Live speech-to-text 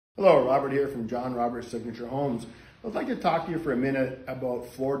Hello, Robert here from John Roberts Signature Homes. I'd like to talk to you for a minute about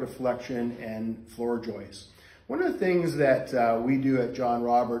floor deflection and floor joists. One of the things that we do at John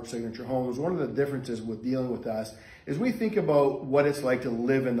Roberts Signature Homes, one of the differences with dealing with us, is we think about what it's like to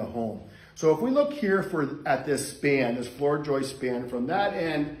live in the home. So if we look here at this span, this floor joist span, from that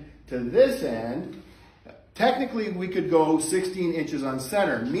end to this end, technically we could go 16 inches on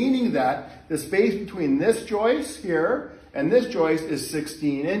center, meaning that the space between this joist here and this joist is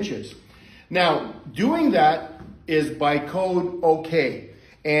 16 inches. Now, doing that is by code okay,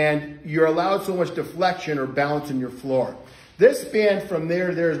 and you're allowed so much deflection or bounce in your floor. This span from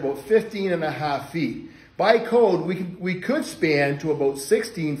there to there is about 15.5 feet. By code, we could span to about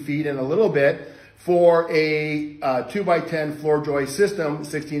 16 feet and a little bit for a 2x10 floor joist system,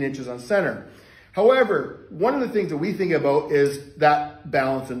 16 inches on center. However, one of the things that we think about is that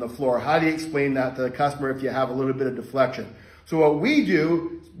balance in the floor. How do you explain that to the customer if you have a little bit of deflection? So what we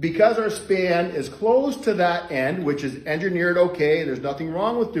do, because our span is close to that end, which is engineered okay, there's nothing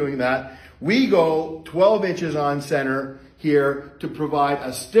wrong with doing that, we go 12 inches on center here to provide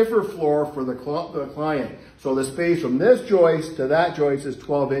a stiffer floor for the client. So the space from this joist to that joist is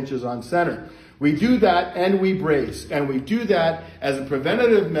 12 inches on center. We do that and we brace, and we do that as a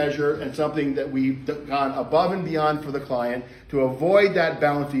preventative measure and something that we've gone above and beyond for the client to avoid that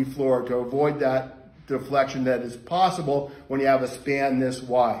bouncy floor, to avoid that deflection that is possible when you have a span this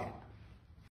wide.